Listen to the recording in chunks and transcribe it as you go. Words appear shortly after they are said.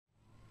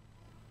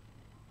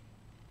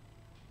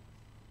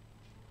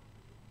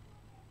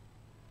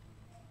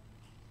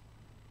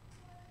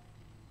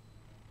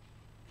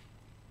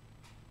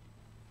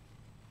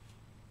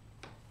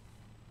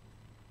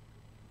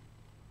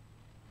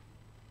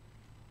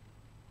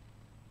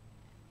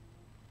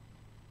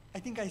I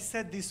think I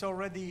said this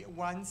already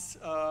once,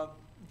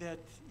 that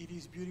it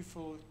is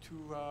beautiful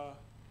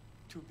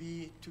to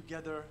be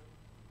together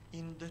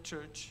in the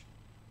church,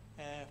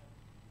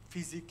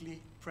 physically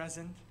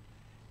present,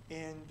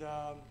 and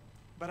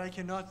but I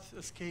cannot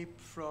escape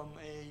from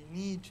a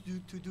need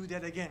to do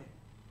that again.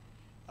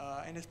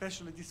 And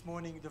especially this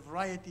morning, the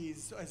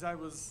varieties, as I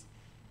was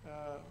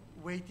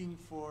waiting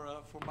for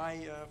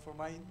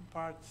my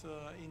part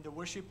in the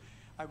worship,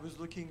 I was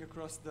looking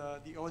across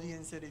the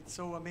audience, and it's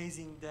so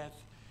amazing that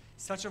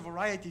such a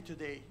variety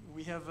today.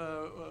 We have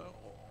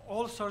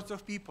all sorts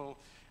of people,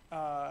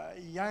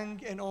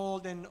 young and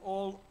old, and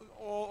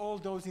all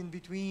those in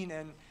between,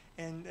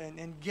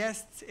 and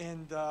guests,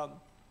 and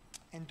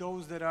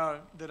those that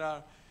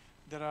are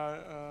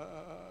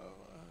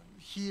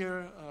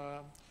here,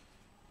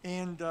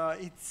 and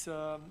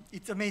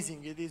it's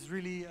amazing. It is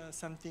really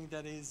something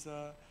that is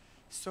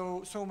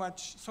so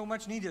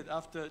much needed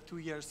after 2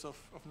 years of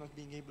not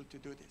being able to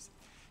do this.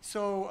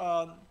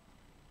 So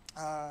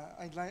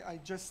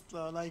I'd just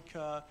like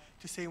to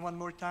say one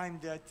more time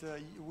that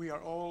you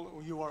are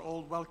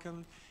all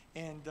welcome,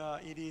 and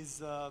it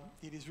is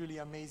really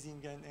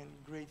amazing and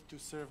great to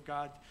serve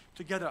God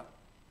together.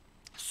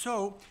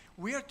 So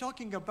we are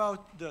talking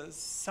about the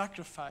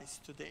sacrifice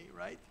today,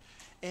 right?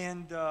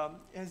 And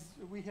as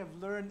we have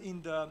learned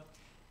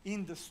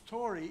in the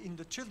story, in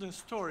the children's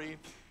story,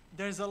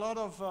 there's a lot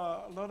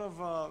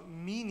of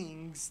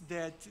meanings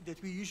that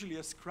we usually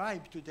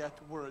ascribe to that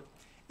word.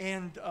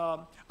 And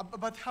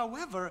but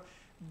however,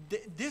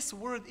 this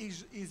word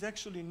is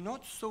actually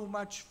not so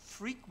much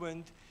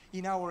frequent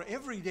in our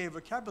everyday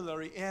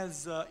vocabulary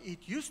as it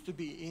used to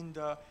be in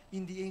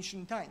the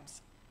ancient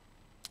times.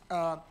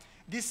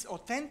 This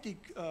authentic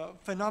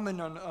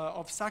phenomenon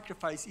of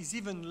sacrifice is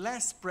even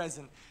less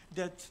present.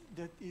 That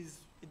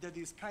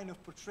is kind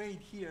of portrayed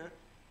here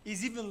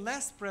is even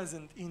less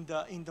present in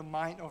the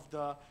mind of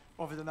the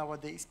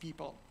nowadays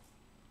people.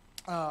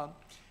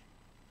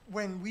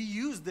 When we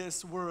use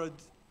this word,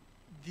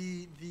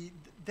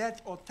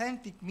 that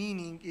authentic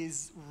meaning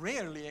is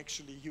rarely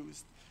actually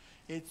used.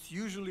 It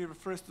usually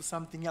refers to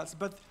something else,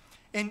 but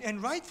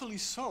and rightfully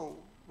so,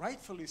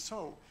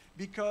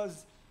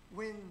 because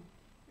when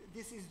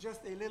this is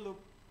just a little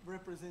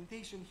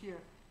representation here,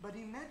 but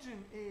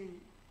imagine a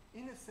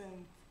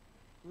innocent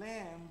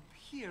lamb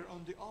here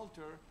on the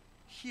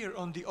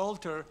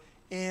altar,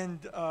 and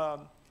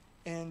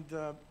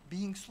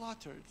being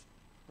slaughtered,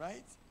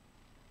 right?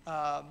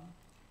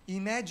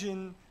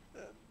 Imagine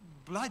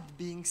blood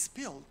being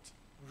spilled,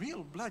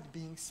 real blood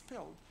being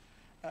spilled.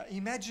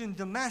 Imagine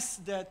the mess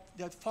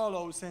that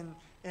follows, and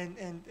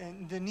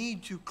the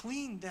need to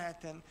clean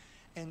that,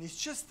 and it's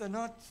just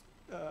not.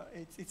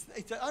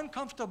 It's an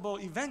uncomfortable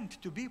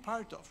event to be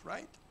part of,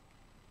 right?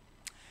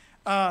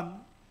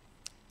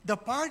 The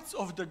parts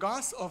of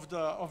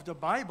the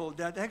Bible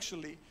that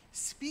actually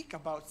speak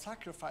about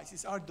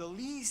sacrifices are the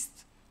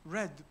least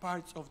read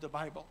parts of the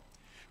Bible.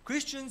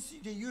 Christians,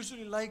 they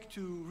usually like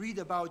to read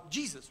about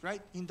Jesus,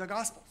 right, in the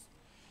Gospels.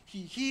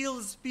 He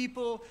heals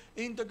people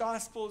in the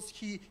Gospels.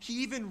 He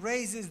even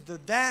raises the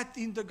dead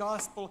in the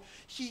Gospel.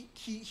 He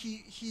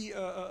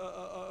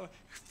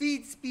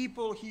feeds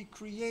people. He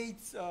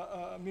creates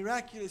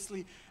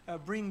miraculously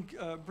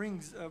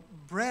brings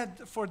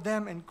bread for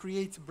them and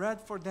creates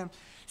bread for them.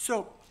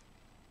 So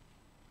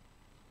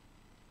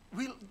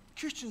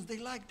Christians, they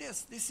like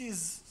this. This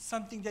is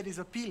something that is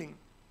appealing.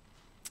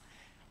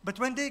 But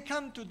when they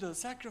come to the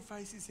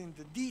sacrifices and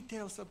the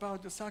details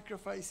about the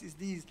sacrifices,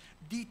 these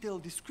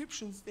detailed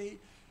descriptions, they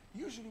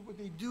usually what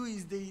they do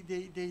is they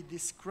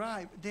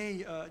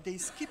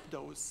skip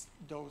those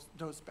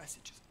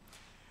passages.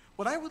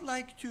 What I would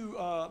like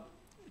to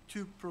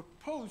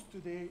propose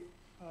today,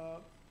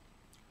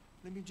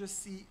 let me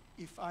just see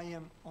if I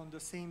am on the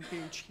same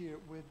page here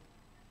with.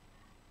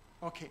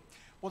 Okay,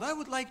 what I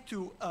would like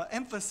to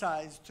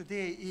emphasize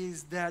today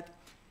is that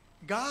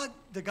God,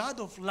 the God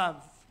of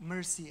love,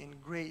 mercy, and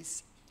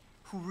grace,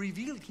 who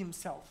revealed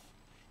himself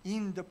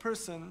in the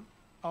person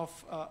of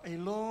a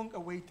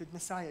long-awaited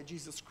Messiah,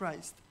 Jesus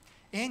Christ,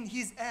 and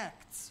his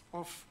acts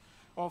of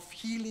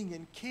healing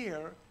and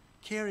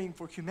caring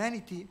for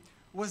humanity,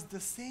 was the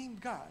same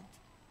God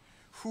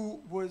who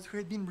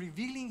had been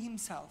revealing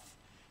himself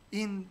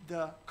in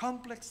the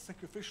complex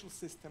sacrificial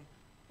system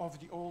of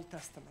the Old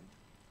Testament,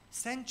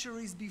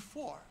 centuries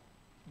before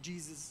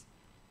Jesus'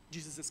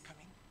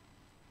 coming.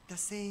 The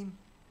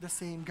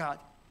same God.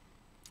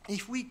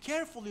 If we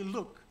carefully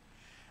look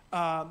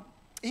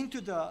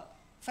into the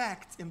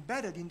facts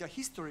embedded in the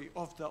history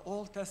of the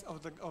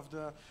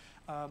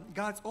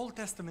God's Old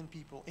Testament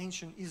people,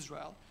 ancient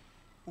Israel,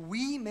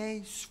 we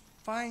may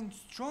find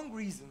strong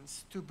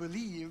reasons to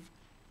believe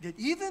that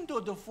even though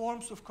the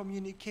forms of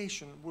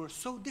communication were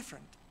so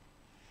different,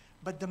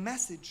 but the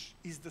message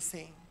is the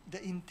same,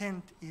 the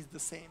intent is the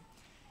same,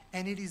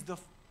 and it is the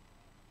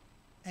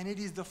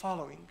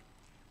following: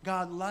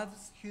 God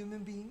loves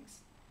human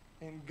beings,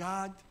 and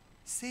God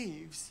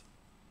saves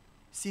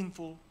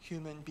sinful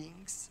human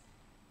beings.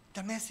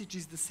 The message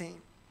is the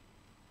same.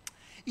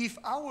 If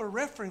our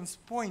reference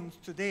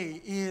point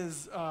today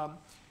is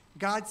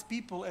God's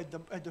people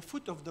at the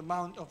foot of the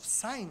Mount of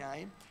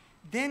Sinai,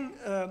 then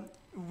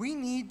we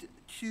need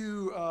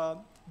to,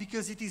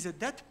 because it is at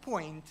that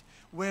point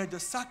where the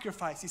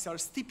sacrifices are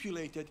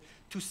stipulated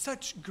to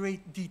such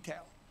great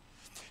detail.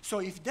 So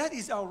if that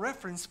is our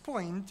reference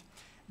point,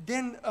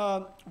 then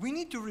we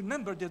need to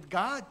remember that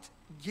God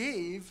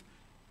gave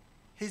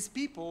his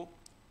people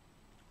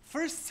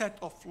first set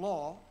of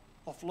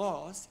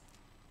laws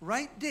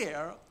right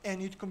there,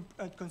 and it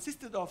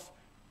consisted of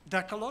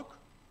Decalogue,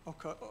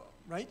 okay,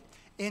 right?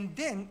 And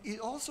then it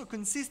also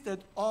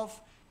consisted of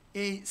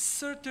a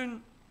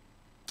certain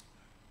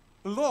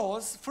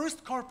laws,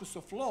 first corpus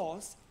of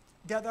laws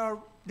that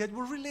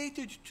were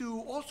related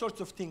to all sorts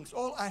of things,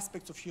 all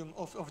aspects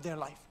of their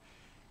life,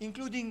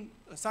 including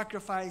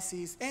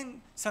sacrifices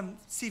and some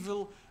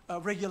civil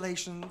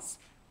regulations,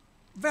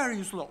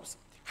 various laws.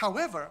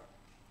 However,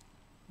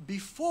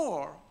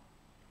 before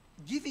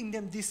giving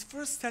them this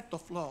first set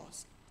of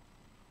laws,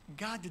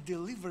 God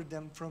delivered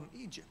them from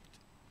Egypt.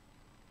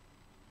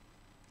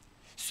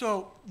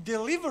 So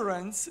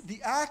deliverance,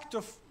 the act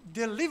of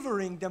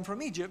delivering them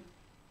from Egypt,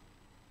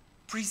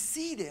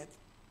 preceded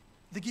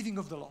the giving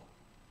of the law.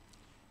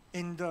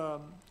 And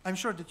I'm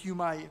sure that you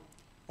might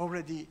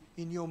already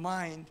in your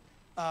mind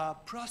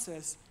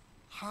process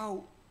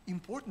how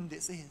important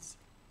this is.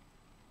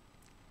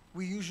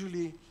 We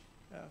usually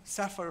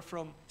suffer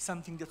from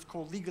something that's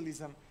called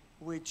legalism,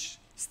 which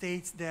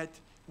states that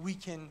we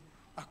can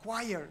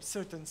acquire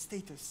certain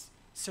status,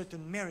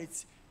 certain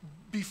merits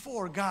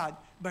before God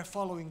by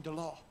following the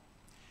law.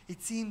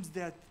 It seems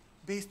that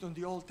based on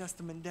the Old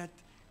Testament,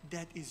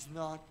 that is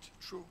not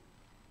true.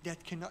 That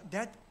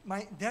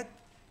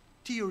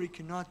theory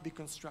cannot be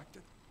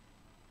constructed.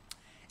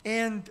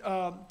 And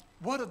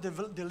what a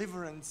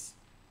deliverance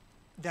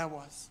that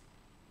was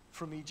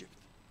from Egypt.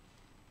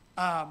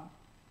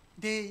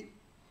 They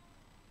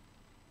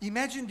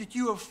imagine that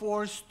you are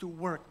forced to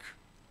work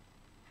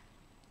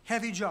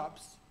heavy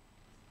jobs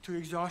to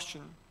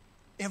exhaustion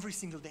every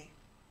single day.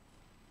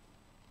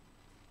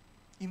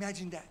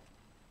 Imagine that.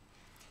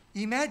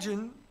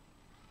 Imagine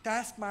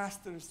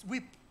taskmaster's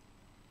whip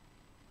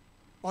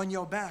on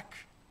your back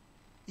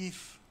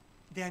if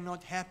they are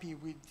not happy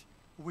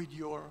with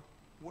your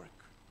work.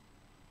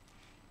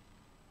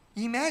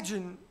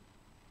 Imagine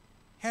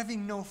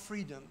having no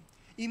freedom.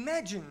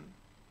 Imagine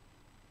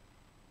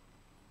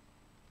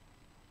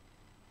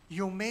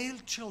your male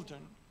children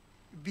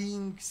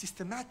being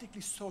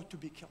systematically sought to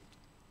be killed.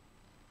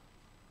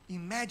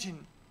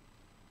 Imagine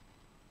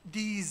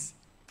these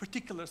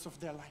particulars of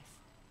their life.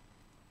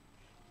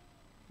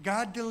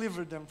 God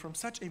delivered them from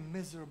such a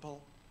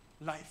miserable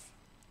life.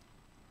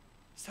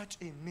 Such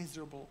a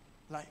miserable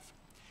life.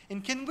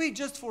 And can we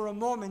just for a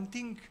moment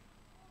think,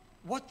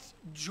 what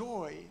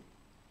joy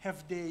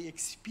have they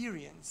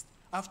experienced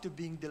after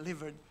being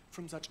delivered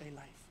from such a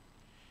life?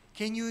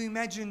 Can you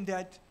imagine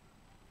that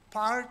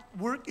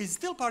work is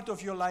still part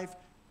of your life,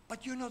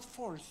 but you're not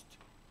forced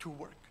to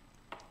work?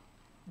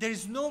 There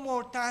is no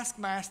more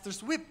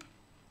taskmaster's whip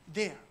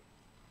there.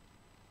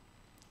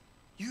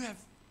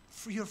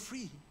 You're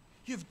free.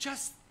 You've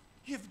just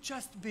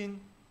been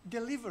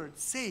delivered,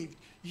 saved.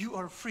 You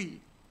are free.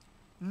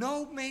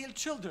 No male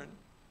children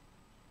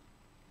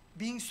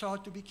being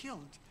sought to be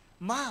killed.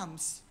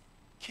 Moms,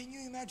 can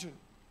you imagine?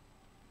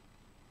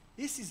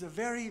 This is a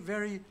very,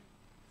 very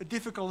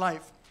difficult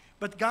life.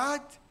 But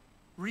God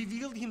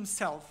revealed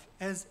himself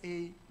as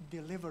a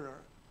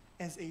deliverer,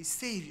 as a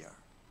savior.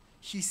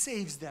 He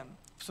saves them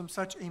from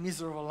such a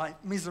miserable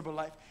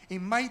life, a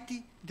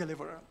mighty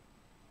deliverer.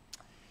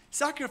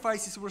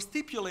 Sacrifices were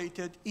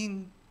stipulated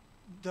in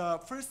the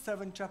first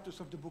 7 chapters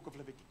of the book of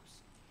Leviticus.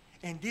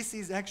 And this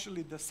is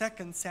actually the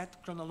second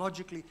set,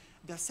 chronologically,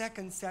 the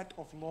second set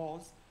of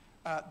laws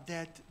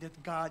that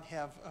God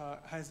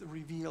has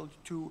revealed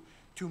to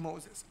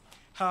Moses.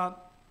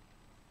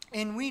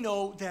 And we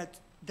know that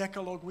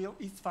Decalogue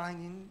is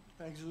found in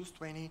Exodus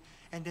 20,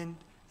 and then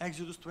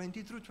Exodus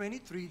 20 through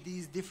 23,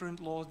 these different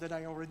laws that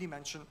I already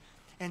mentioned.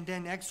 And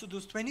then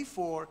Exodus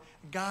 24,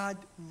 God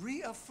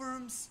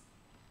reaffirms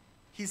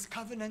his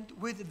covenant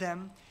with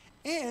them,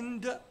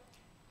 and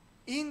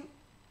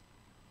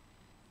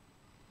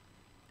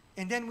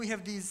then we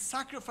have these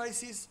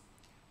sacrifices.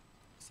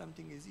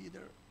 Something is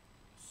either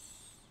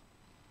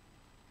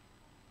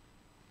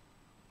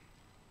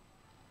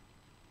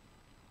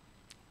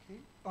okay,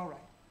 all right,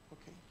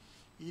 okay.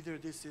 Either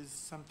this is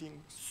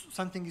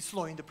something is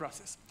slow in the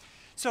process.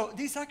 So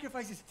these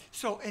sacrifices.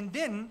 So and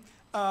then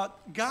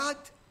God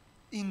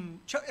in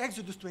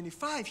Exodus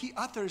 25, he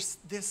utters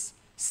this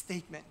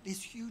statement,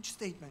 this huge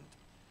statement,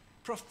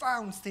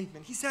 profound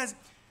statement. He says,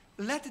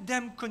 let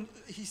them,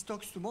 he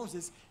talks to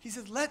Moses, he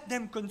says, let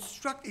them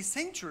construct a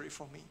sanctuary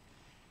for me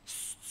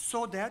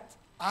so that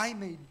I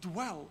may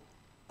dwell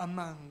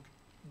among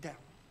them.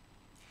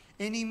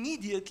 And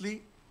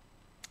immediately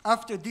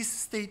after this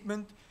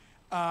statement,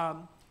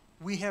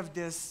 we have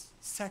this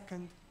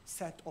second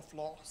set of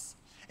laws.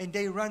 And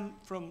they run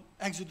from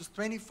Exodus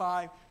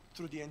 25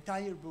 through the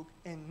entire book,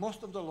 and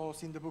most of the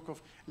laws in the book of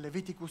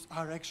Leviticus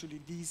are actually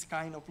these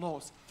kind of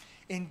laws.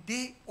 And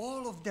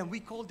all of them, we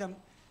call them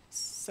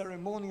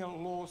ceremonial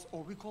laws,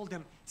 or we call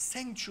them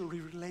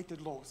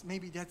sanctuary-related laws.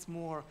 Maybe that's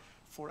more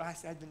for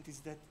us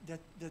Adventists,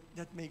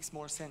 that makes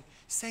more sense.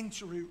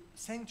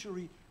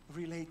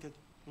 Sanctuary-related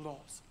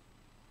laws.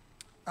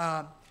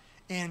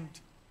 And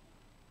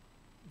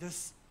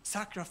this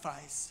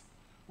sacrifice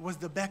was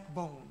the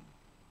backbone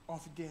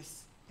of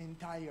this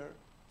entire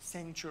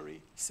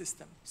sanctuary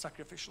system,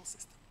 sacrificial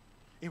system.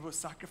 It was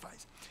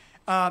sacrifice.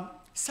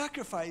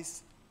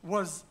 Sacrifice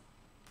was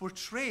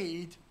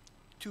portrayed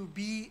to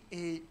be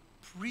a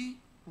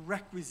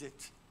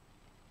prerequisite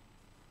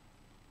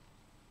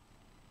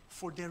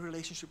for their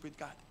relationship with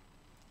God.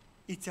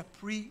 It's a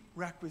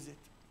prerequisite.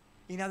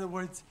 In other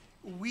words,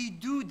 we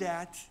do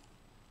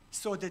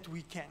so that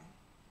we can.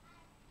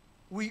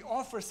 We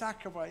offer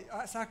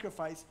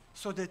sacrifice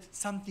so that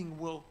something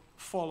will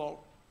follow,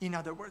 in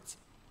other words.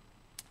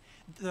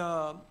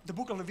 The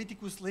book of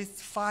Leviticus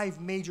lists 5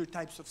 major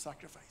types of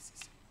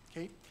sacrifices.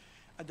 Okay?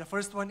 The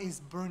first one is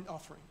burnt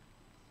offering.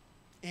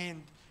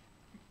 And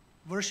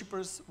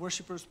worshippers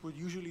would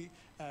usually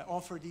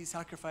offer these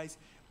sacrifices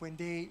when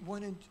they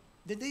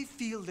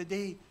feel that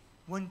they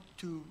want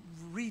to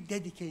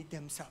rededicate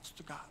themselves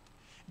to God.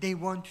 They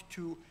want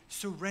to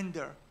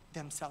surrender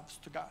themselves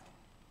to God.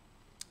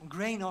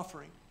 Grain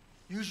offering,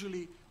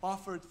 usually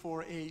offered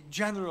for a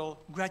general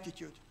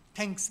gratitude,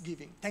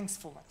 thanksgiving,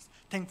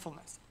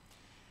 thankfulness.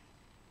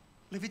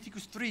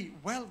 Leviticus 3,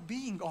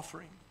 well-being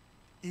offering.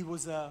 It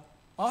was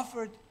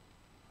offered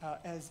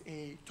as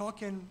a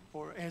token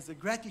or as a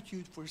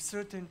gratitude for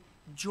certain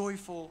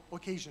joyful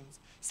occasions,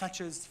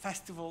 such as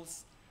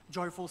festivals,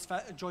 joyful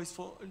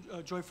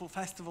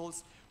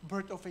festivals,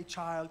 birth of a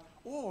child,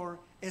 or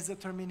as a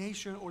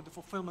termination or the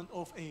fulfillment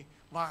of a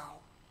vow.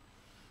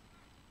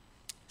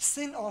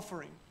 Sin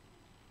offering.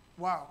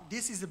 Wow,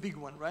 this is a big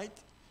one, right?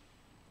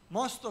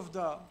 Most of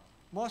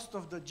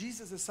the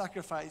Jesus'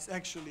 sacrifice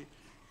actually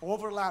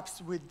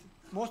overlaps with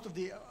most of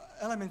the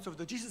elements of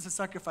the Jesus'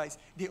 sacrifice.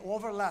 They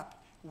overlap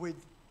with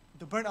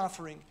the burnt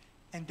offering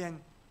and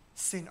then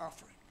sin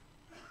offering.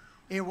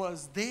 It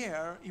was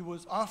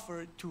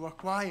offered to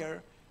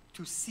acquire,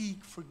 to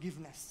seek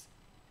forgiveness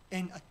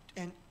and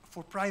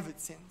for private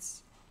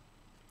sins.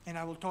 And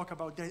I will talk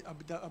about this a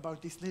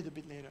little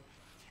bit later.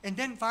 And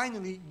then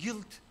finally,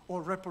 guilt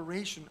or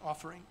reparation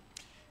offering,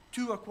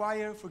 to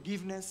acquire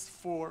forgiveness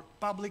for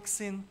public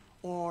sin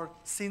or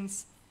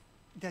sins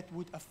that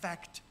would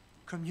affect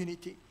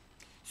community.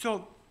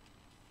 So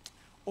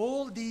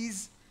all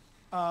these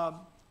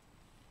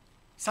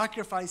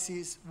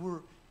sacrifices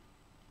were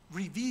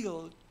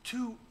revealed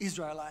to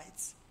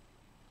Israelites,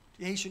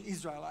 the ancient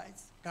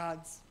Israelites,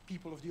 God's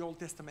people of the Old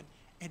Testament,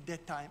 at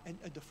that time and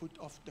at the foot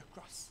of the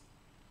cross.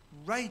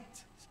 Right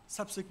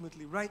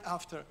subsequently, right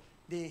after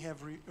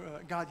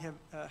God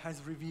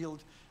has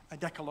revealed a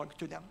Decalogue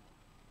to them.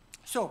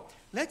 So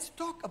let's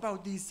talk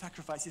about these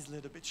sacrifices a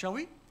little bit, shall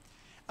we?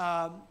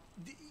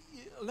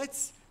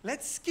 Let's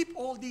skip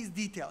all these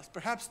details.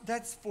 Perhaps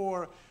that's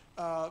for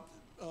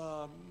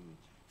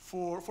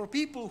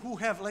people who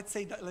have, let's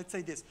say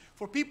this,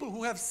 for people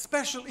who have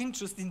special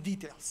interest in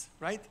details,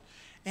 right?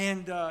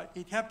 And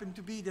it happened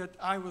to be that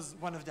I was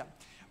one of them.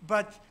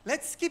 But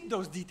let's skip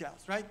those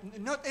details, right?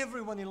 Not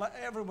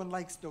everyone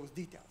likes those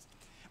details.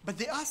 But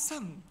there are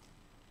some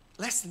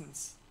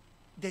lessons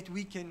that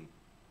we can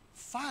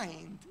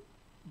find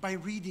by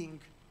reading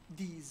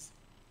these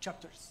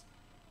chapters,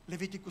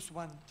 Leviticus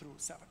 1 through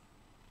 7.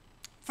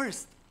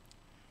 First,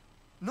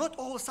 not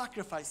all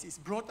sacrifices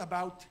brought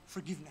about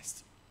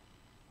forgiveness.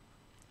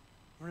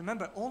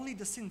 Remember, only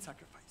the sin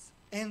sacrifice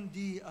and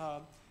the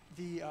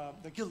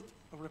guilt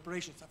or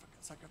reparation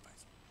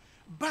sacrifice.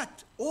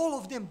 But all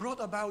of them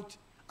brought about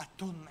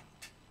atonement.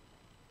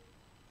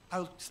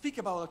 I'll speak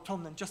about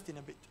atonement just in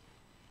a bit.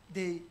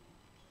 They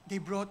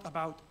brought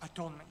about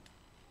atonement.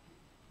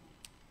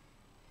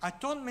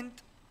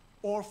 Atonement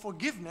or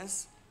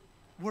forgiveness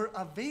were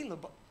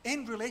available,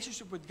 in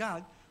relationship with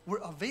God, were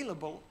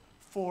available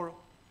for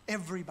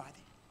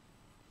everybody.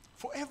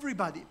 For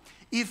everybody.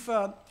 If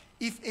a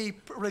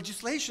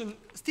legislation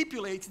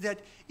stipulates that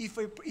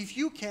if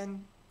you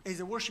can, as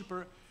a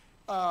worshiper,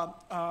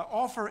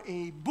 offer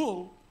a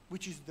bull,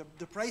 which is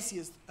the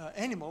priciest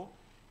animal,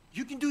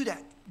 you can do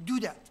that.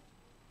 Do that.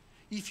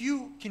 If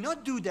you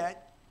cannot do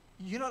that,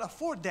 you cannot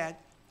afford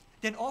that,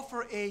 then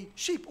offer a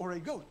sheep or a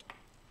goat.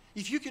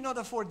 If you cannot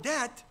afford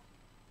that,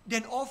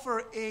 then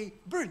offer a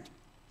bird.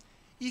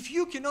 If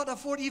you cannot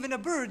afford even a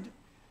bird,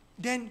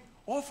 then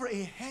offer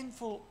a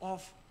handful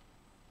of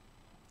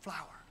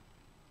flour.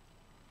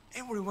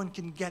 Everyone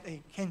can get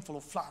a handful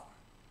of flour,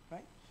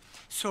 right?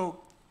 So,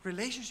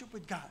 relationship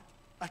with God,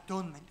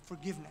 atonement,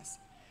 forgiveness,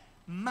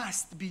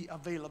 must be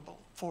available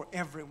for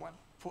everyone,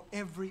 for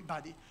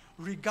everybody,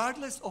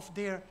 regardless of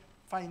their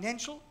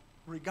financial,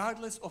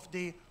 regardless of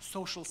their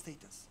social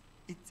status.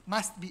 It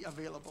must be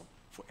available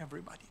for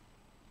everybody.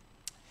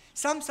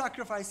 Some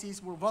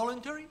sacrifices were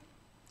voluntary,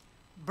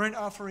 burnt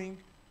offering,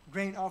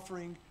 grain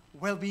offering,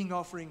 well-being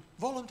offering,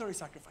 voluntary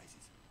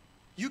sacrifices.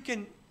 You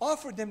can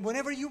offer them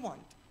whenever you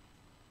want.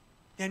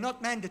 They're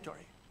not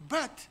mandatory.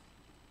 But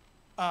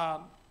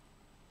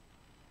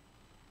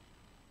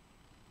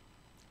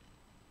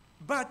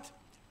But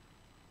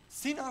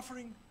sin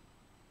offering,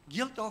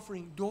 guilt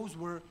offering, those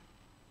were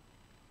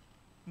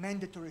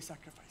mandatory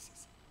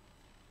sacrifices.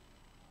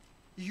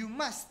 You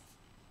must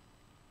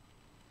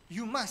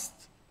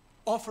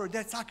offer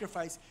that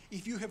sacrifice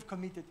if you have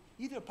committed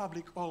either a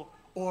public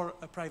or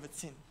a private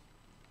sin.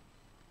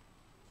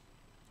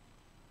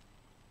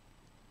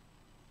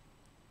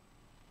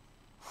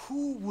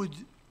 Who would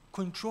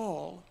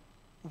control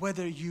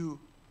whether you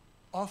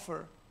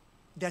offer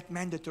that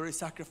mandatory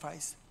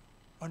sacrifice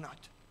or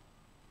not?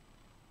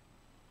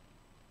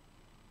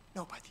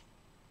 Nobody.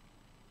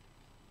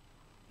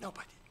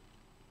 Nobody.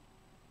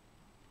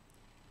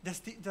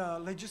 The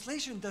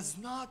legislation does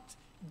not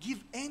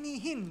give any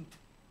hint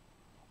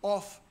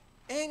of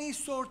any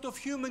sort of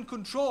human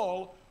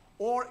control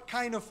or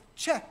kind of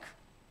check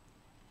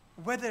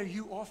whether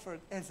you offered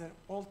as an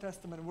Old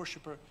Testament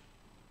worshiper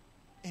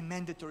a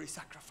mandatory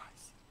sacrifice.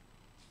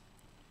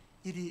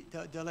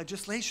 The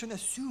legislation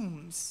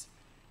assumes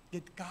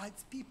that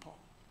God's people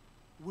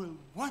will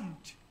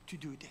want to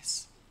do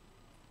this.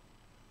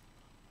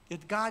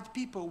 That God's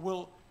people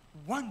will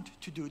want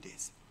to do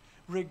this,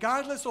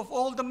 regardless of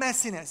all the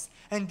messiness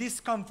and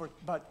discomfort.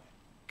 But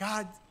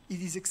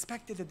it is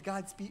expected that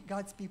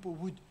God's people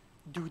would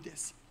do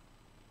this.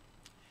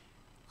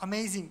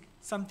 Amazing,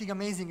 something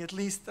amazing, at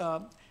least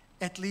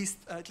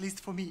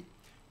for me.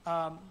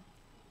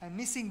 I'm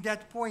missing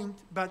that point,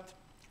 but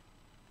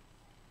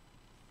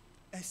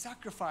a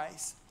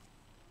sacrifice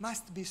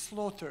must be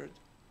slaughtered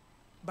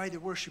by the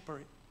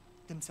worshiper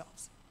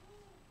themselves.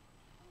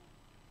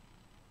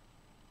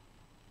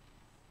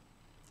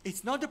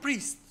 It's not the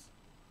priest,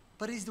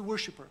 but it's the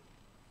worshiper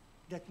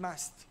that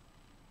must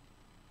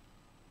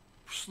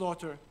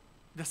slaughter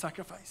the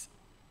sacrifice.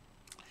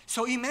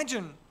 So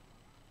imagine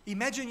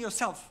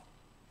yourself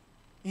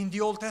in the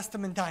Old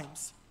Testament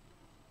times.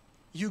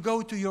 You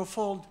go to your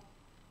fold,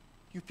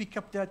 you pick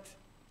up that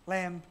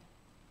lamb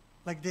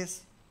like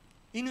this,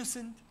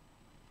 innocent,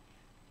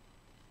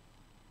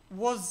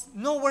 was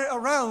nowhere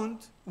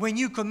around when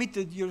you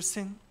committed your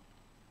sin,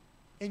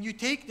 and you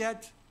take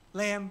that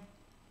lamb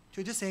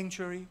to the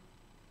sanctuary,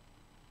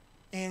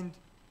 and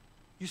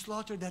you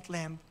slaughter that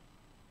lamb,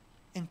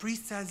 and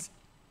priest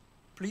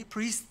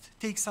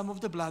takes some of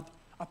the blood,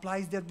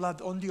 applies that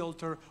blood on the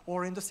altar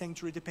or in the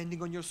sanctuary,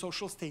 depending on your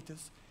social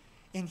status,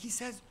 and he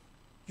says,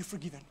 "You're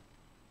forgiven.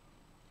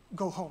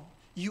 Go home.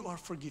 You are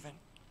forgiven."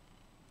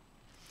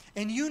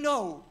 And you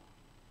know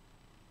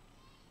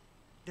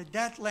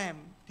that lamb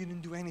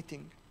didn't do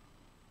anything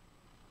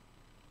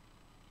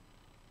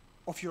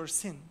of your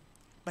sin,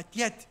 but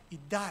yet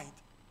it died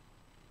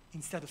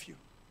instead of you.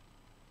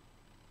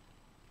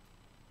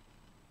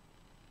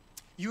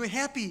 You are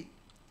happy,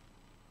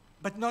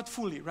 but not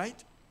fully,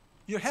 right?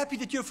 You're happy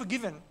that you're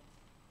forgiven,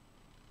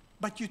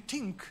 but you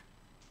think,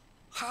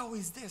 how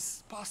is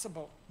this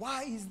possible?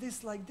 Why is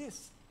this like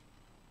this?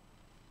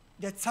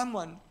 That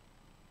someone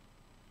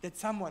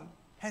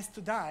has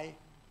to die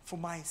for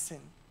my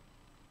sin.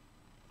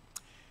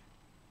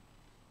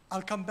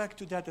 I'll come back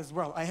to that as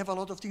well. I have a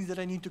lot of things that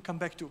I need to come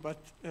back to, but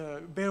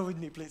bear with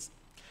me, please.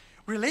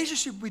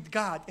 Relationship with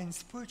God and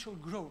spiritual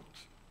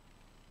growth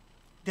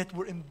that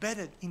were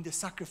embedded in the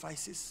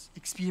sacrifices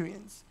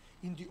experience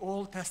in the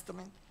Old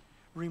Testament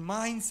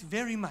reminds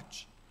very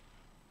much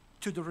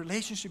to the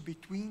relationship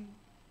between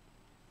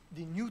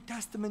the New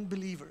Testament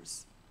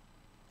believers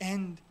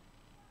and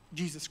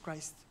Jesus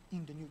Christ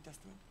in the New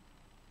Testament.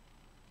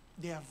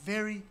 There are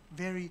very,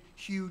 very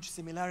huge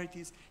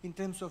similarities in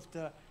terms of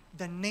the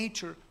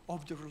nature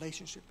of the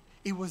relationship.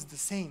 It was the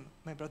same,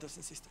 my brothers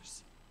and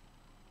sisters.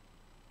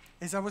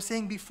 As I was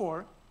saying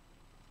before,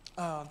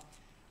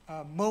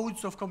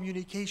 modes of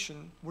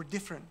communication were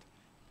different,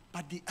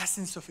 but the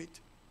essence of it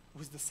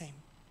was the same.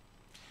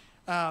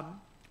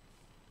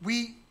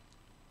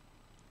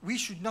 We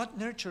should not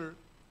nurture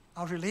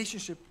our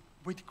relationship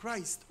with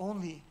Christ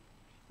only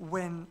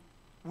when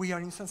we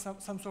are in some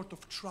sort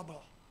of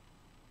trouble,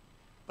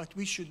 but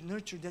we should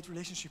nurture that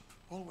relationship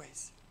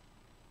always.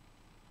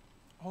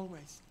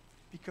 Always.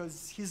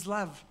 Because His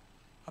love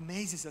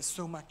amazes us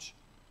so much.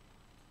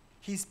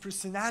 His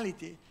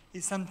personality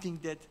is something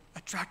that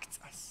attracts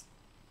us.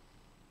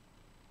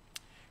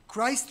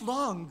 Christ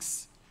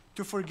longs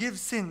to forgive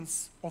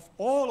sins of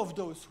all of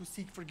those who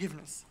seek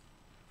forgiveness,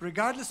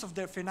 regardless of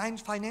their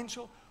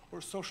financial or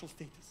social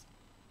status.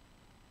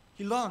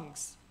 He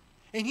longs,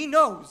 and He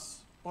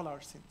knows all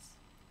our sins.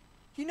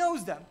 He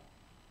knows them.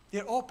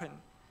 They're open,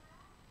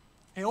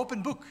 an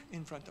open book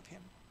in front of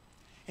Him.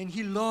 And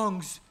He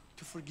longs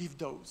to forgive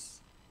those,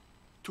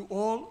 to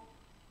all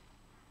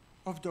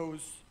of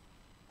those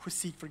who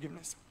seek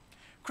forgiveness.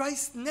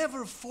 Christ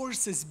never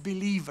forces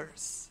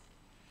believers,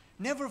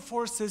 never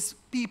forces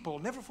people,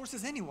 never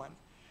forces anyone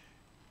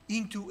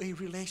into a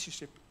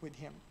relationship with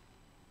Him.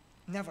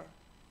 Never.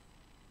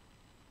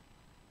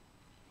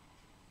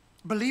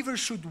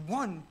 Believers should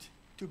want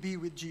to be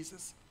with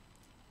Jesus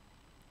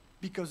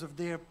because of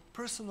their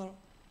personal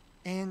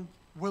and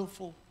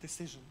willful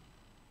decision.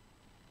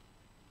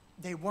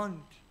 They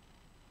want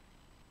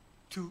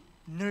to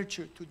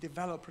nurture, to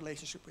develop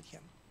relationship with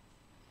him.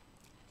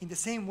 In the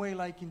same way,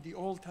 like in the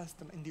Old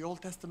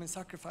Testament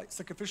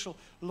sacrificial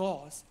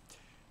laws,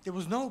 there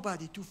was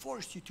nobody to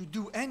force you to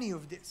do any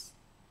of this.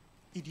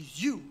 It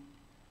is you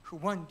who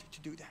want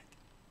to do that.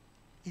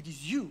 It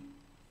is you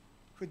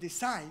who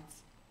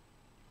decides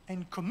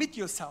and commit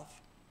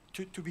yourself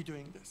to be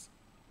doing this.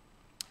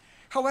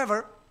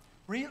 However,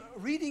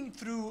 reading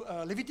through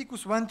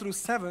Leviticus 1 through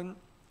 7,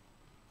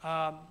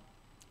 I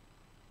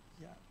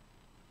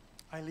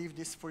leave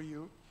this for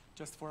you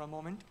just for a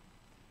moment.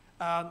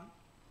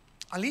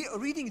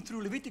 Reading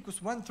through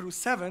Leviticus 1 through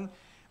 7,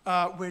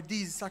 where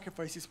these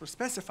sacrifices were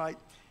specified,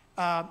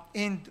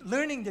 and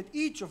learning that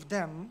each of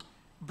them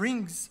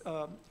brings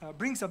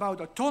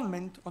about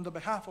atonement on the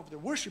behalf of the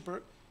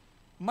worshiper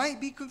might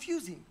be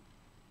confusing.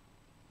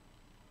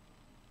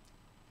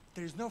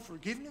 There is no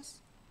forgiveness,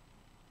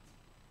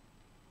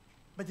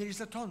 but there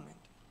is atonement.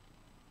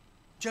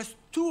 Just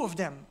two of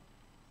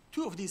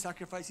these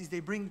sacrifices, they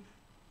bring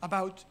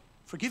about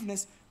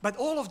forgiveness, but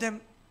all of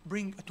them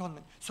bring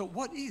atonement. So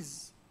what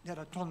is that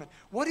atonement?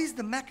 What is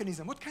the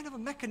mechanism? What kind of a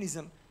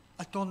mechanism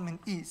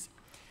atonement is?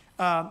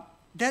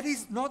 That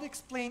is not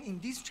explained in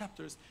these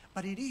chapters,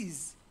 but it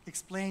is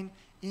explained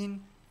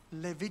in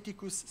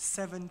Leviticus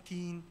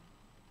 11.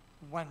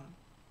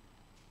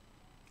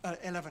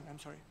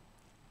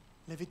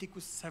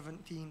 Leviticus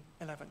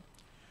 17:11.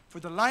 For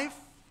the life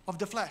of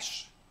the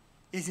flesh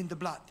is in the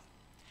blood,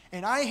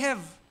 and I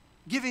have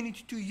given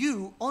it to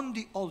you on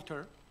the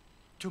altar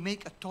to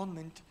make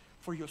atonement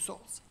for your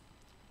souls.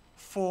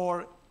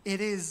 For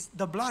it is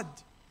the blood,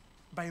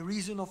 by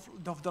reason of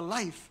the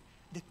life,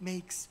 that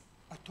makes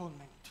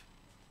atonement.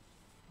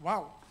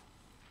 Wow.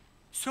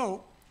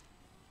 So,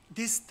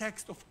 this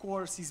text, of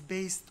course, is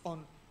based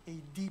on a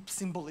deep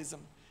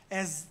symbolism,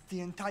 as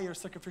the entire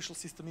sacrificial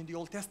system in the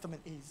Old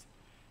Testament is,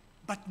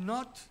 but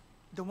not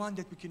the one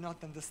that we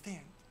cannot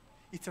understand.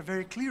 It's a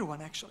very clear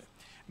one, actually.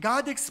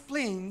 God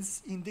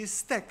explains in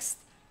this text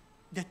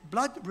that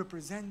blood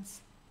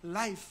represents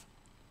life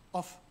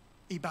of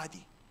a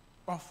body,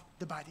 of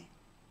the body.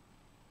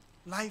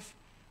 Life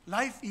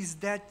is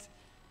that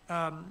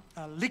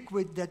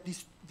liquid that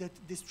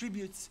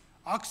distributes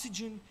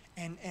oxygen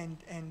and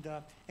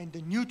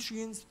the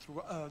nutrients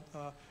through,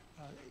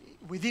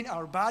 within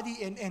our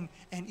body, and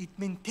it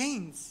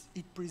maintains,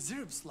 it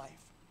preserves life.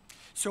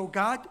 So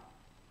God,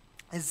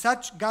 as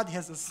such, God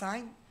has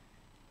assigned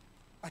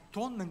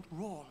atonement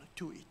role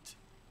to it.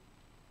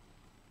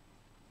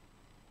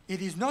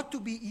 It is not to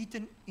be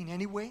eaten in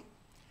any way.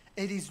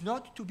 It is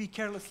not to be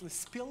carelessly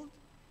spilled,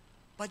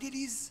 but it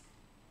is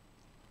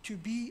to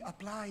be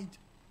applied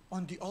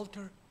on the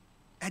altar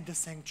at the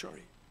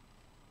sanctuary.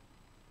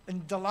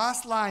 And the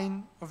last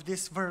line of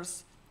this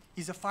verse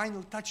is a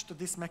final touch to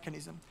this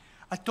mechanism.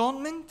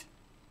 Atonement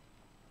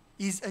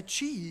is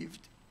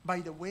achieved by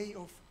the way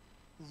of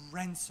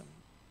ransom.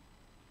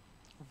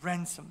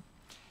 Ransom.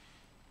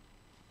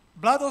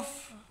 Blood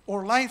of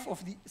or life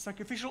of the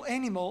sacrificial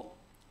animal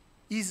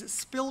is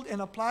spilled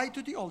and applied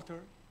to the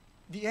altar.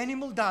 The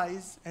animal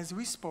dies, as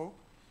we spoke,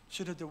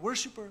 so that the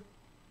worshiper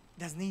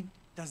does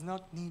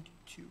not need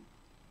to.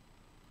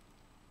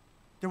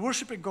 The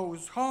worshiper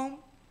goes home,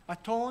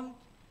 atoned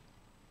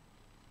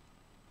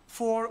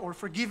for or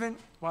forgiven,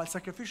 while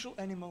sacrificial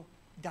animal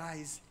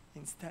dies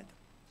instead.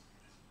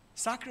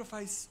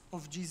 Sacrifice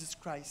of Jesus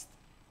Christ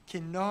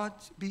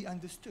cannot be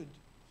understood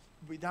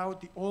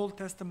without the Old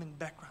Testament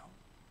background.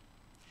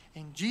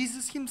 And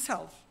Jesus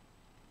himself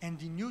and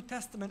the New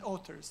Testament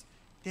authors,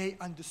 they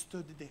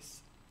understood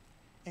this.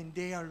 And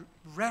they are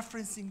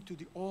referencing to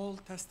the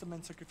Old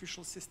Testament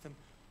sacrificial system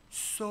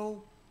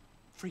so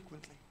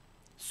frequently.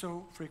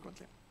 So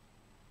frequently.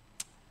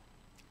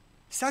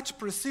 Such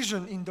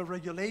precision in the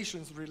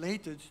regulations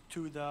related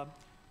to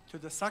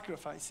the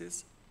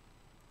sacrifices,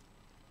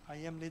 I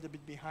am a little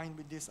bit behind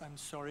with this, I'm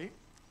sorry,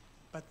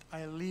 but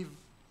I'll leave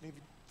it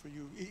for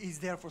you. It is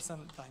there for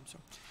some time.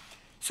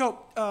 So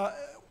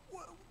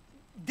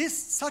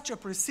such a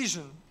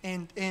precision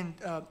and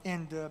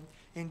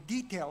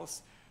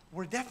details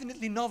were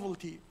definitely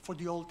novelty for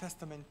the Old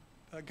Testament,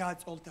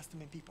 God's Old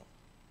Testament people.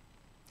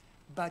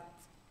 But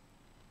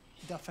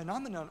the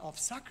phenomenon of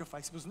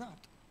sacrifice was not.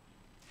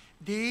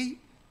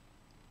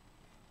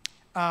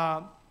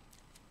 I'd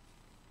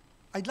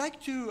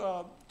like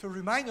to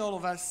remind all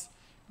of us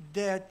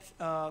that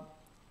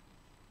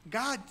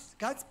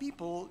God's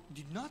people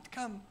did not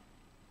come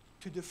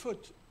to the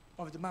foot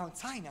of the Mount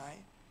Sinai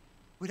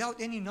without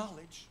any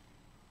knowledge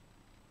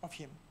of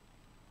him.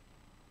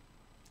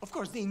 Of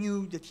course, they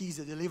knew that he's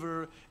a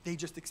deliverer. They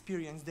just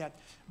experienced that.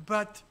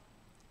 But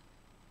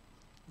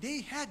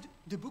they had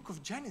the book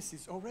of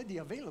Genesis already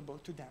available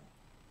to them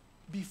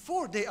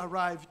before they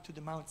arrived to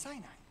the Mount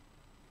Sinai.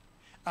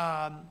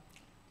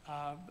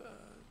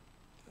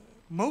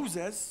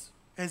 Moses,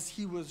 as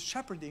he was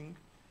shepherding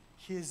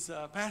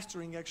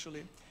pastoring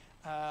actually,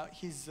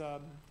 his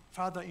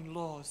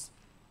father-in-law's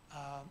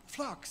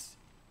flocks,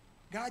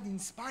 God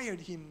inspired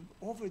him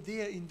over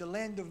there in the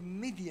land of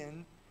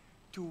Midian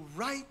to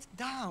write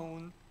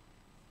down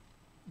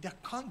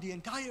the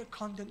entire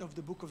content of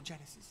the book of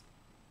Genesis.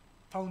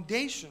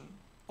 foundation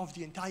of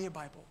the entire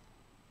Bible.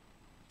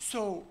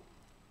 So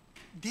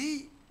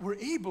they were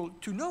able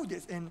to know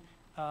this, and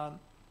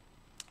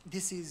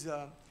this is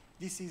the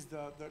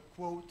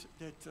quote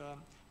that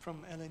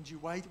from Ellen G.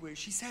 White, where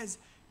she says,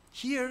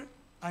 here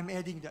I'm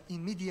adding the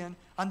in Midian,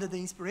 under the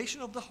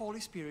inspiration of the Holy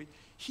Spirit,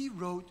 he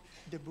wrote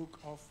the book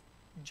of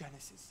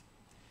Genesis.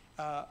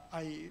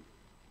 I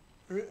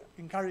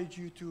encourage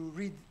you to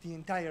read the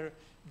entire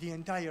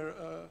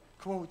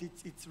quote.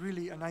 It's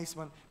really a nice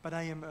one, but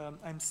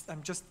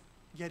I'm just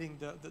getting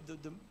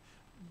the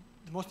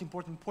most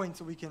important point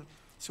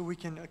so we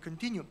can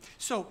continue.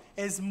 So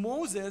as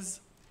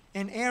Moses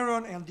and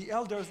Aaron and the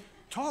elders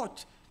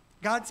taught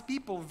God's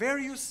people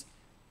various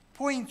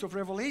points of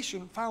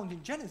revelation found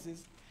in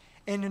Genesis,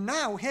 and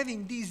now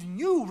having these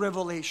new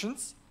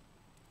revelations,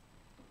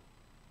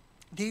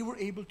 they were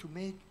able to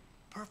make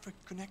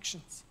perfect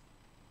connections.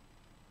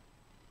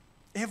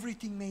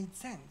 Everything made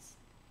sense.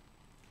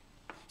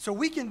 So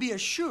we can be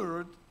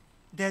assured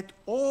that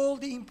all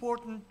the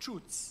important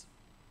truths,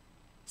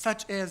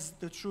 such as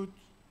the truth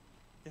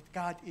that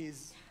God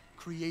is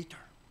creator,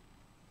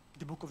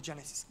 the book of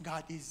Genesis,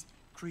 God is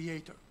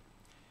creator,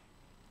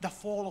 the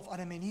fall of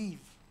Adam and Eve,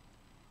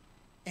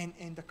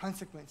 and the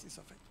consequences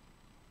of it,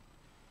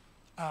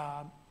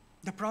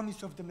 the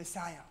promise of the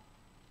Messiah,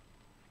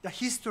 the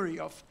history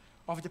of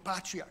the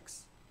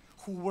patriarchs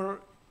who were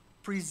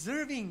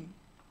preserving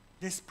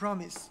this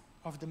promise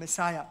of the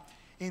Messiah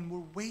and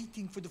were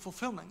waiting for the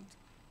fulfillment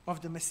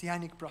of the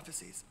messianic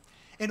prophecies.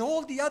 And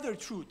all the other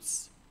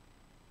truths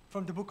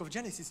from the book of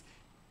Genesis,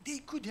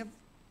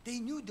 they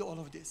knew all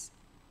of this.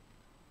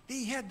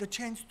 They had the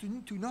chance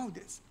to know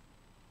this.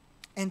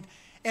 And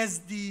as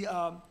the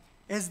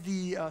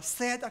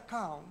sad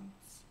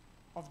accounts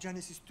of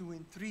Genesis 2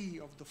 and 3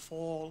 of the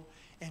fall,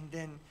 and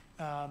then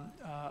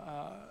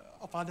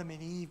of Adam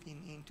and Eve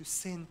into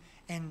sin,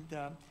 and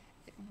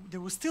they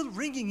were still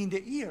ringing in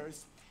their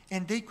ears,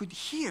 and they could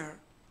hear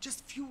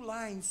just few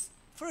lines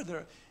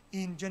further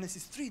in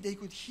Genesis 3, they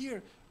could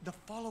hear the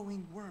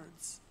following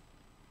words.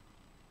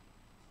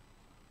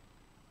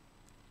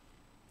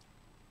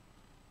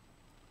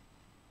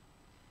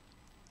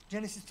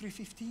 Genesis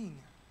 3:15.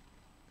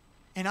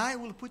 And I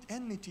will put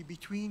enmity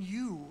between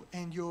you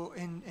and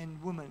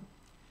woman,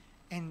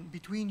 and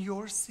between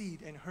your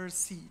seed and her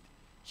seed.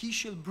 He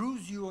shall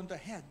bruise you on the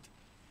head,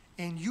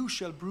 and you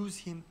shall bruise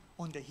him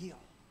on the heel.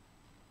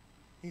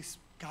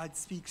 God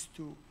speaks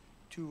to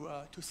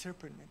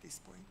serpent at this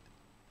point.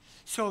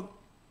 So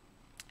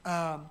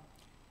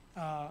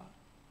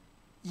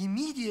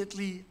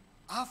immediately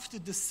after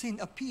the sin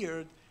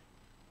appeared,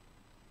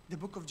 the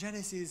book of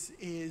Genesis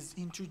is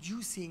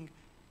introducing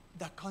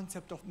the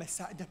concept of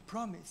Messiah, the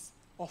promise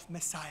of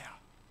Messiah,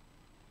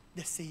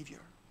 the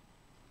Savior.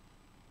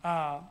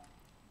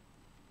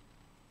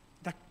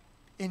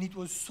 And it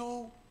was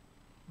so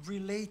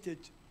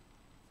related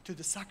to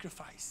the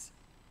sacrifice.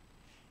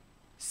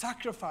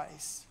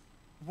 Sacrifice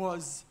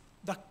was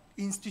the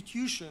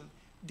institution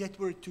that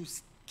were to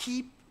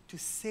keep, to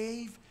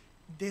save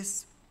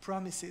these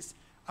promises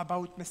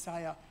about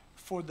Messiah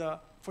for the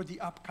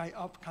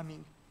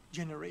upcoming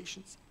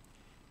generations.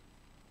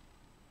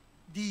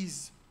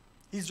 These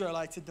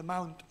Israelites at the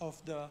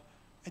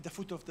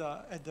foot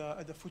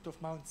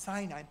of Mount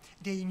Sinai,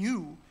 they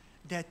knew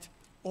that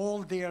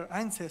all their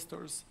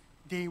ancestors,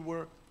 they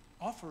were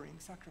offering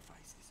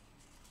sacrifices.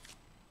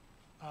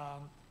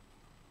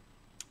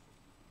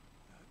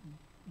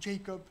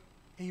 Jacob,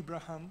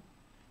 Abraham,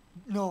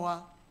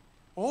 Noah,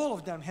 all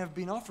of them have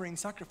been offering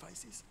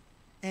sacrifices.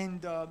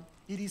 And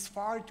it is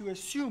far to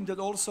assume that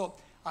also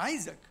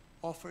Isaac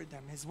offered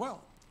them as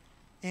well.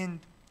 And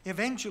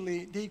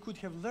eventually they could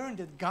have learned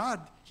that God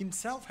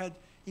himself had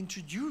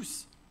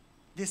introduced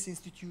this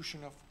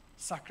institution of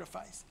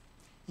sacrifice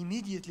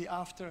immediately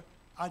after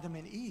Adam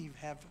and Eve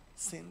have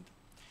sinned.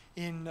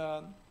 In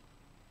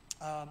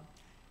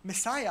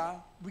Messiah,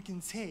 we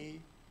can say,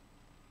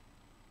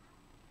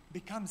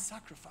 becomes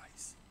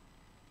sacrifice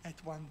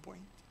at one point.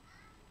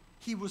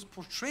 He was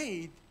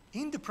portrayed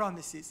in the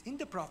promises, in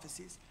the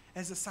prophecies,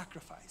 as a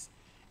sacrifice,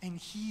 and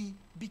he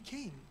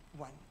became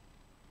one.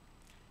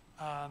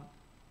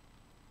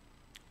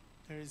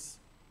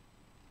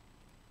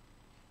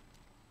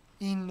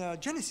 In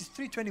Genesis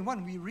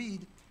 3:21, we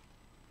read,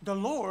 the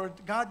Lord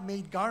God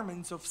made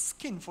garments of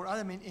skin for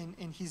Adam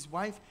and his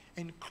wife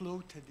and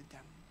clothed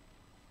them.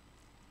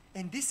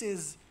 And this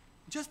is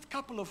just a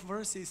couple of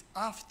verses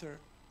after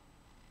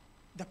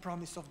the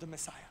promise of the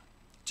Messiah.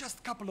 Just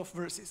a couple of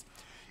verses.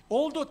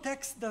 Although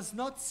text does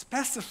not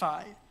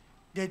specify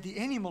that the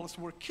animals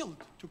were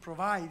killed to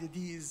provide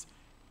these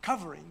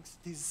coverings,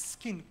 these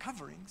skin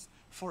coverings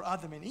for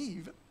Adam and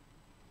Eve,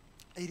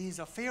 it is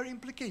a fair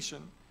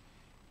implication,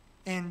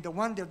 and the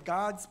one that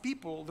God's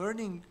people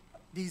learning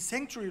these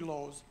sanctuary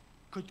laws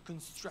could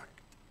construct.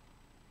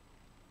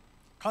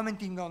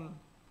 Commenting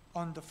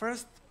on the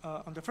first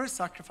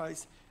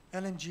sacrifice,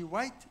 Ellen G.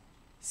 White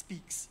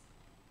speaks.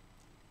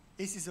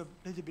 This is a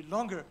little bit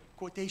longer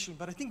quotation,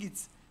 but I think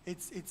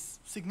it's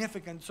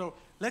significant. So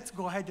let's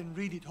go ahead and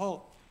read it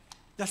whole.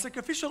 The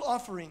sacrificial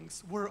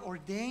offerings were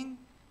ordained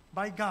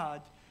by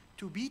God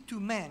to be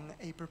to men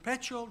a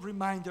perpetual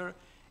reminder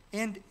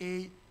and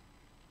a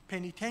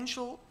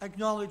penitential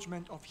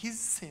acknowledgement of his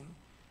sin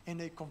and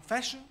a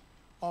confession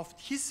of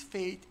his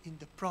faith in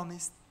the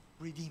promised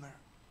Redeemer.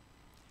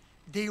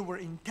 They were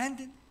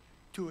intended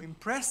to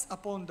impress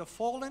upon the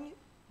fallen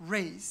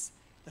race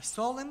the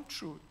solemn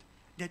truth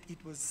that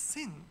it was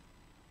sin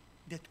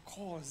that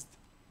caused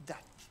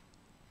death.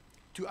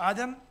 To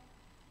Adam,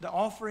 the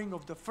offering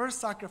of the first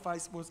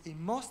sacrifice was a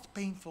most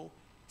painful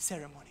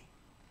ceremony.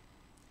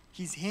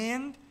 His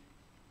hand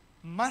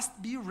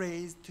must be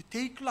raised to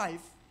take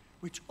life,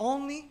 which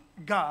only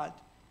God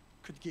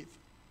could give.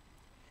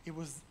 It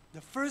was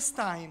the first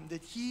time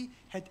that he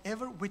had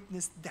ever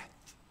witnessed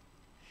death.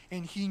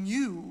 And he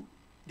knew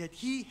that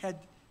had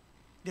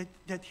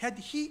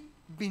he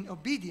been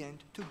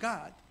obedient to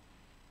God,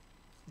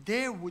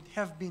 there would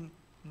have been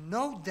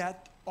no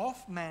death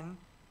of man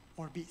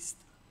or beast.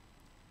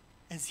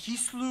 As he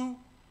slew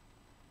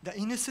the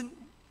innocent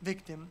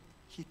victim,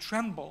 he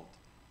trembled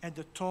at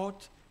the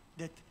thought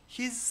that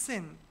his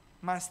sin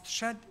must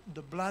shed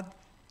the blood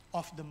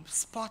of the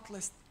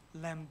spotless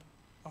Lamb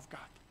of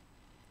God.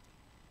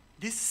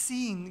 This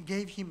scene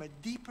gave him a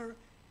deeper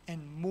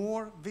and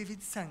more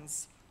vivid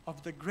sense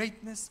of the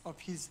greatness of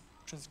his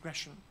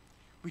transgression,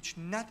 which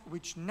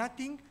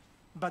nothing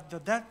but the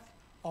death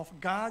of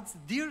God's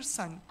dear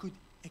Son could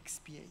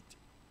expiate.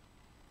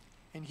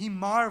 And he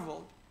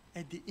marveled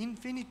at the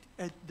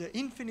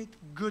infinite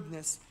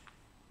goodness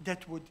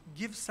that would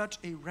give such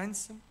a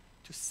ransom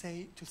to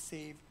save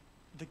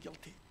the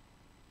guilty.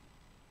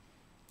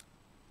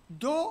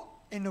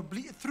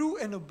 Through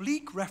an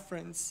oblique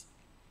reference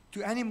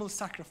to animal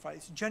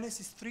sacrifice,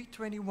 Genesis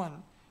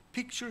 3:21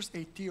 pictures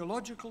a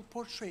theological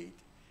portrait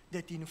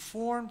that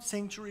informed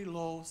sanctuary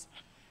laws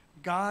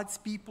God's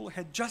people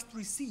had just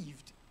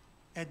received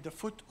at the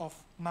foot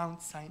of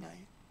Mount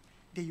Sinai.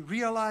 They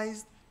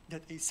realized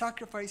that a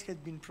sacrifice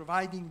had been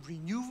providing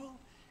renewal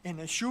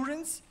and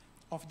assurance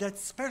of that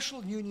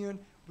special union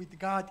with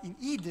God in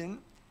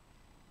Eden,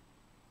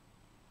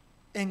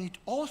 and it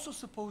also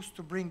supposed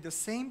to bring the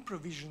same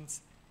provisions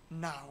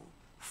now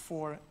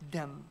for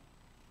them.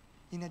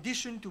 In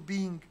addition to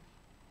being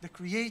the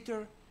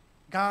Creator,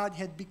 God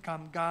had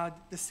become God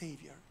the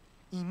Savior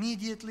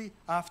immediately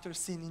after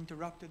sin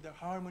interrupted the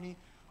harmony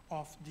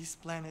of this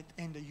planet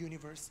and the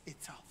universe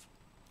itself.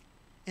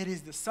 It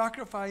is the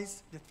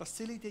sacrifice that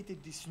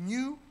facilitated this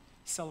new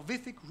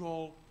salvific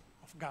role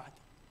of God.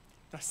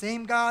 The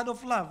same God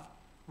of love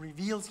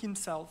reveals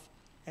himself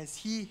as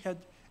he had,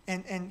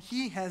 and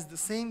he has the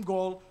same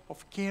goal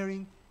of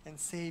caring and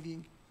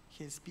saving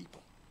his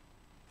people.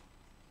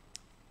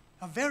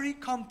 A very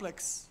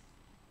complex,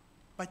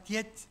 but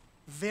yet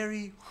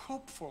very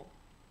hopeful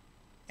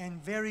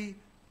and very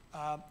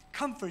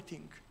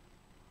comforting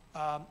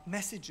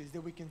messages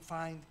that we can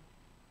find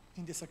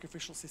in the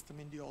sacrificial system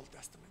in the Old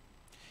Testament.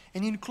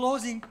 And in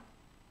closing,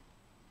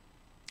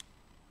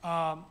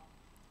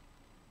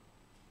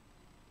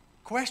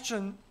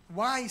 question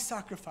why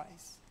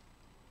sacrifice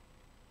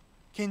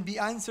can be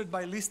answered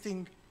by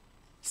listing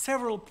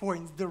several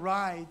points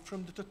derived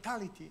from the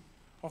totality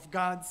of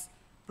God's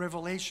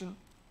revelation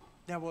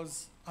that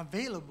was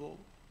available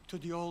to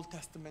the Old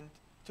Testament,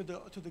 to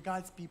the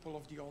God's people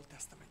of the Old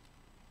Testament.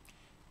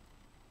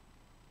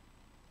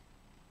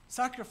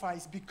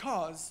 Sacrifice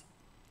because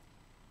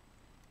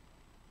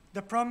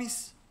the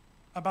promise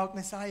about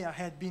Messiah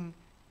had been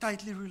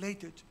tightly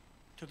related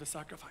to the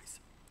sacrifice.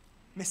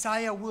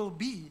 Messiah will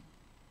be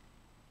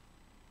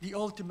the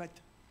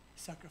ultimate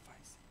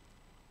sacrifice.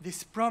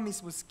 This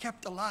promise was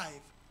kept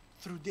alive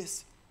through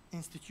this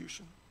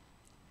institution.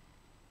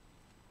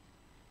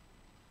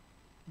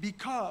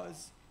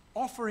 Because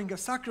offering a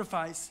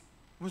sacrifice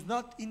was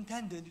not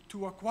intended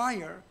to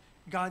acquire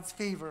God's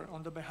favor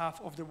on the behalf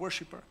of the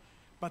worshiper,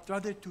 but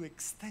rather to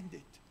extend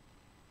it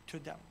to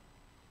them.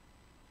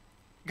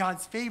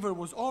 God's favor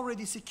was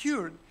already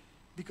secured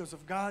because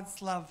of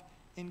God's love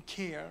and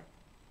care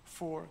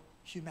for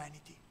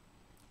humanity.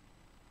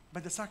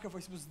 But the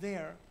sacrifice was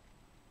there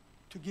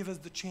to give us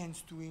the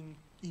chance to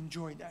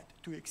enjoy that,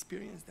 to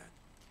experience that.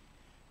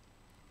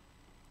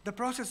 The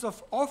process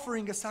of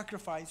offering a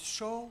sacrifice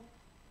show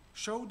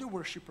the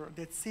worshiper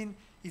that sin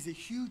is a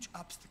huge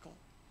obstacle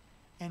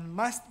and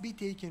must be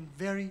taken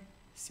very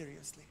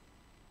seriously.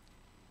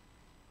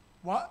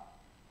 What?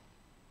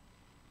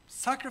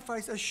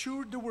 Sacrifice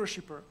assured the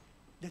worshiper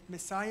that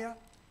Messiah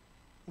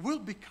will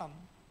become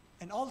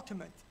an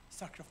ultimate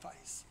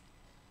sacrifice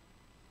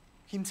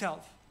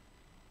himself,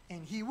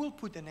 and he will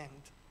put an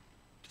end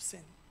to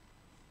sin.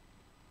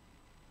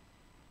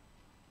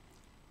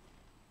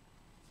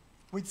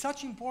 With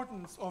such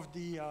importance of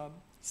the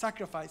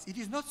sacrifice, it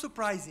is not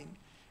surprising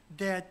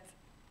that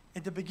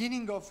at the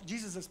beginning of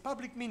Jesus'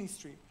 public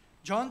ministry,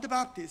 John the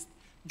Baptist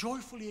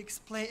joyfully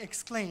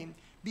exclaimed,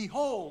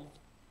 "Behold,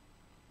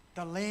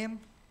 the Lamb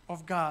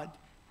of God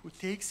who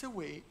takes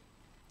away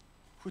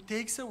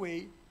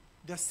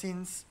the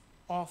sins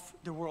of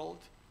the world,"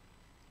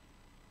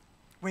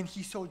 when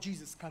he saw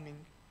Jesus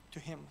coming to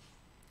him.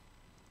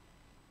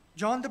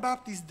 John the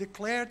Baptist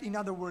declared, in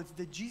other words,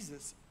 that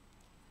Jesus,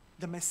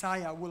 the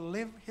Messiah, will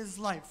live his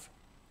life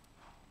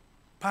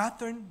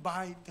patterned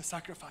by the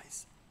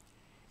sacrifice.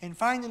 And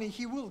finally,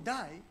 he will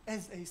die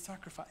as a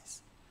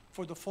sacrifice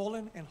for the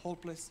fallen and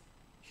hopeless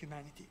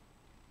humanity.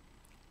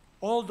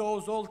 All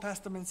those Old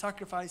Testament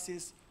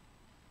sacrifices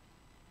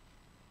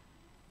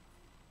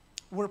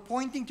were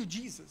pointing to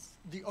Jesus,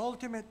 the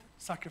ultimate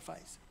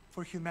sacrifice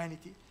for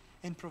humanity,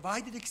 and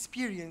provided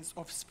experience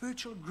of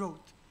spiritual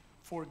growth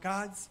for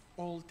God's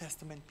Old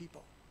Testament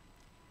people.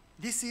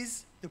 This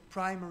is the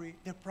primary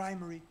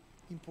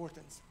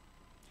importance.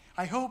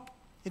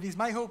 It is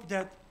my hope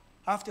that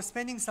after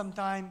spending some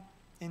time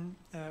in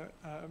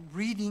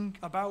reading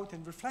about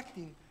and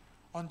reflecting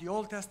on the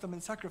Old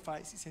Testament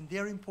sacrifices and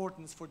their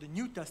importance for the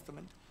New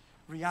Testament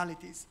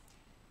realities,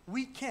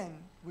 we can,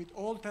 with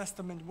Old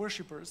Testament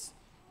worshipers,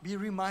 be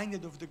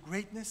reminded of the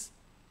greatness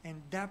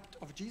and depth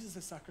of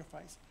Jesus'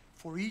 sacrifice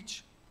for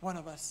each one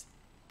of us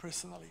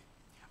personally.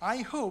 I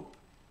hope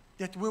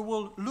that we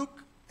will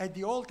look at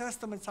the Old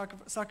Testament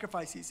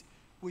sacrifices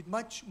with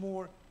much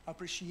more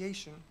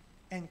appreciation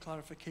and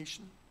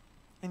clarification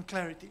and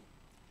clarity.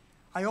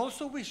 I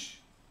also wish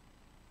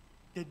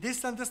that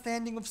this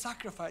understanding of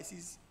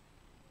sacrifices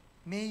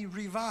may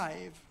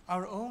revive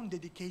our own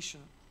dedication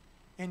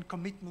and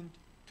commitment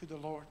to the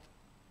Lord.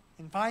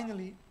 And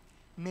finally,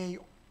 may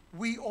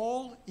we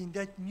all, in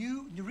that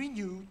new,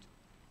 renewed,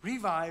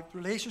 revived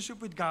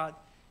relationship with God,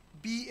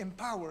 be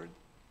empowered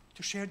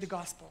to share the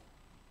gospel,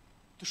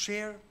 to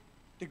share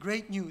the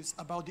great news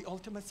about the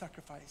ultimate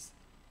sacrifice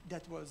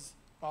that was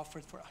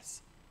offered for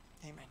us.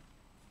 Amen.